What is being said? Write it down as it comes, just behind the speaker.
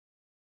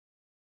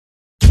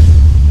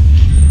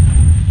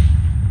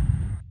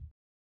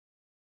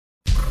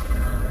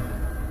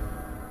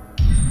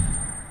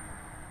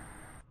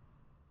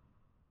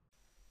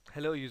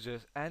Hello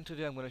users, and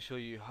today I'm going to show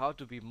you how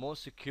to be more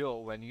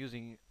secure when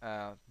using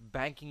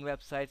banking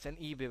websites and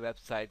eBay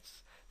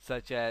websites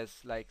such as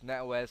like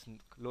NatWest,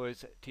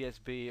 Loris,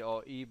 TSB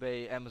or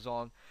eBay,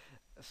 Amazon.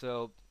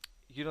 So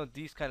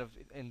these kind of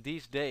in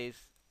these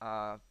days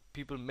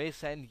people may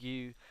send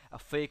you a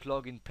fake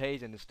login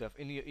page and stuff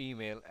in your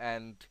email,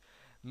 and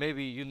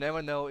maybe you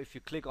never know if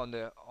you click on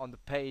the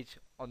page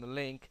on the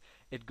link,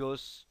 it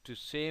goes to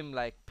same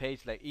like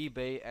page like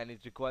eBay and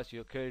it requires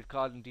your credit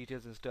card and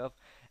details and stuff,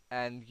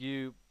 and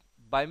you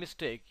by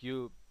mistake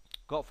you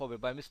God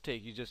forbid by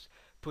mistake you just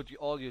put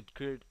all your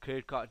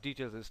credit card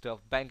details and stuff,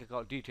 bank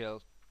account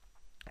details,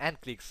 and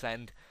click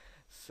send.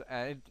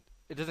 And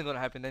it doesn't gonna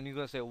happen. Then you're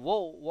gonna say,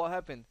 whoa, what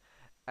happened?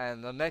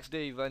 And the next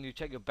day when you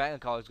check your bank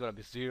account, it's gonna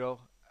be zero.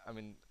 I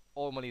mean,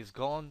 all money is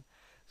gone.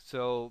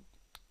 So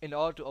in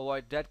order to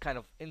avoid that kind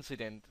of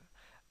incident,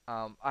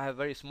 I have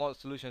very small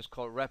solutions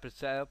called Rapid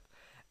Setup,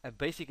 and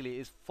basically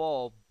it's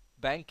for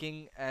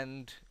banking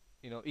and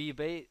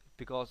eBay,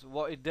 because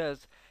what it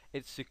does,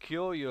 it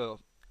secure your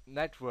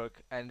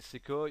network and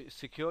secure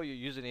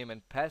your username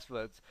and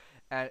passwords,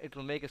 and it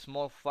will make a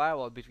small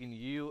firewall between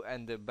you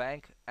and the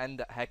bank and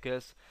the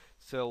hackers.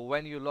 So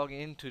when you log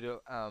into the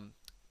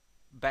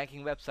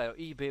banking website or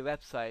eBay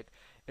website,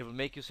 it will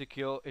make you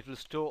secure. It will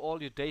store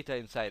all your data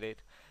inside it.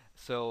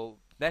 So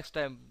next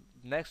time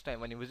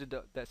when you visit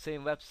that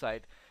same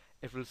website,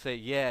 it will say,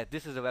 yeah,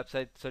 this is a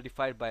website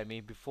certified by me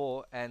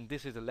before, and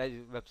this is a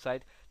legit website.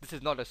 This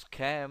is not a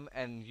scam,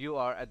 and you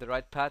are at the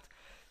right path.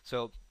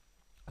 So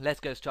let's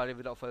get started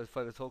without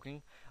further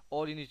talking.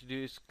 All you need to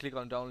do is click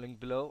on down link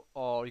below,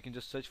 or you can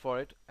just search for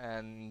it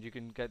and you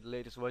can get the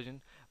latest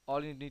version.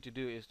 All you need to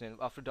do is then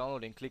after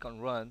downloading, click on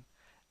run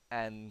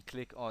and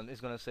click on, it's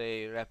gonna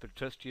say rapid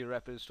trust you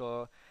rapid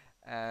store,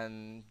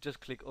 and just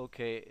click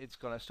OK. It's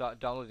gonna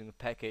start downloading the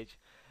package.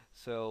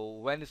 So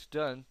when it's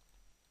done,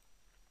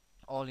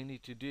 all you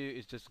need to do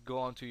is just go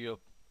onto your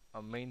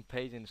main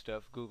page and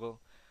stuff,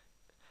 Google,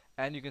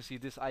 and you can see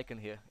this icon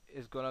here.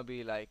 It's gonna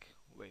be like,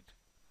 wait,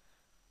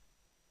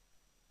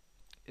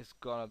 it's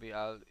gonna be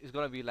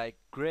like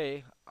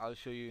gray. I'll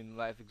show you in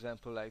live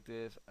example like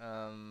this.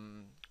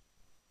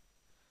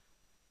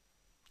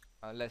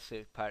 Let's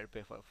say Pirate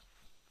Bay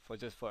for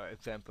just for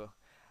example.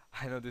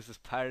 I know this is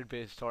Pirate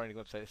Bay storing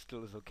website, it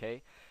still is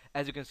okay.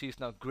 As you can see, it's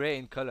now gray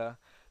in color.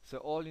 So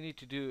all you need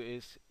to do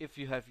is, if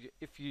you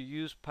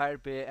use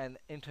Pirate Bay and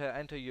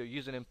enter your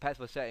username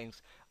password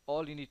settings,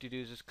 all you need to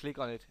do is just click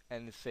on it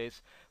and it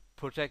says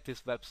protect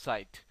this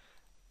website.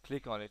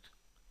 Click on it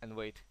and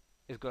wait,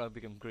 it's gonna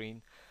become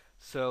green.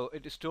 So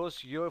it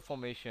stores your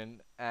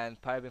information and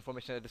pirate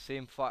information at the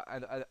same file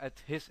and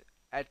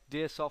at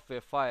their software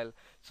file,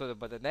 so that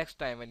by the next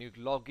time when you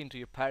log into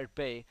your Pirate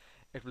Bay,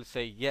 it will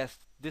say yes,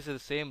 this is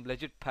the same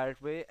legit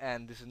Pirate Bay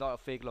and this is not a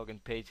fake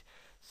login page.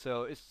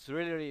 So it's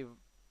really a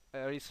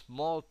very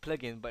small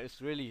plugin, but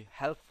it's really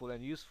helpful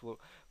and useful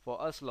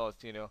for us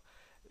lots,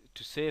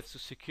 to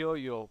secure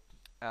your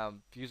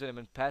username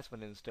and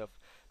password and stuff.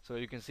 So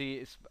you can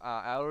see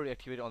I already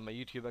activated on my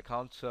YouTube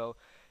account. So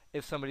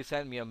if somebody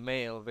sent me a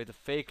mail with a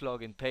fake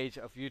login page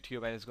of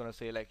YouTube and it's gonna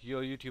say like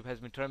your YouTube has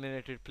been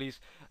terminated, please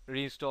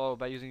reinstall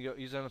by using your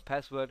username and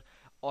password,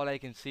 all I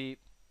can see,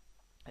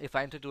 if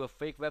I enter to a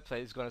fake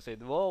website, it's gonna say,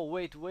 whoa,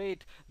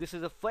 wait, this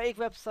is a fake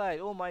website.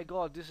 Oh my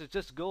God, this is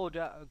just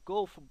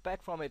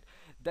back from it.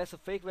 That's a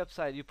fake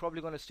website. They're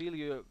probably gonna steal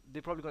your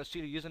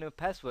username and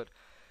password.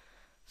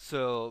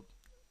 So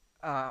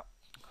uh,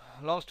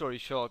 long story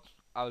short,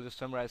 I'll just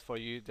summarize for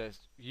you that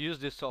use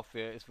this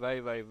software. It's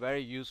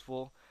very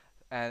useful,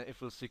 and it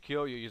will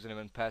secure your username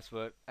and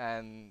password.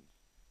 And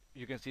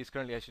you can see it's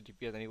currently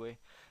HTTPS anyway,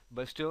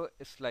 but still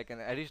it's like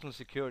an additional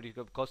security,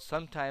 because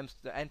sometimes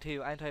the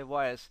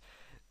antivirus,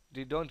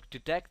 they don't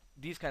detect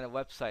these kind of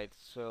websites.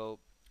 So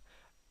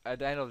at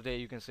the end of the day,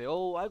 you can say,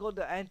 oh, I got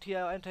the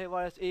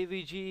antivirus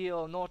AVG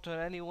or Norton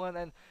anyone,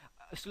 and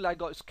still I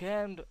got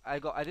scammed. I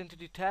got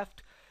identity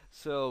theft.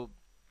 So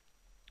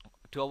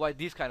to avoid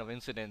these kind of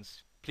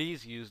incidents,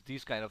 please use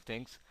these kind of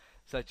things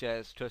such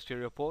as Trust Your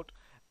Report,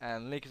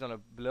 and link is on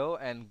below.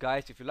 And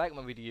guys, if you like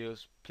my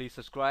videos, please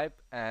subscribe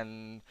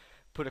and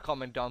put a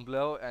comment down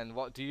below, and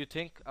what do you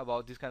think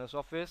about these kind of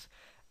softwares.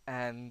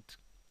 And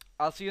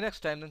I'll see you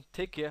next time then.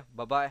 Take care,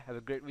 bye bye, have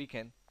a great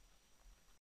weekend.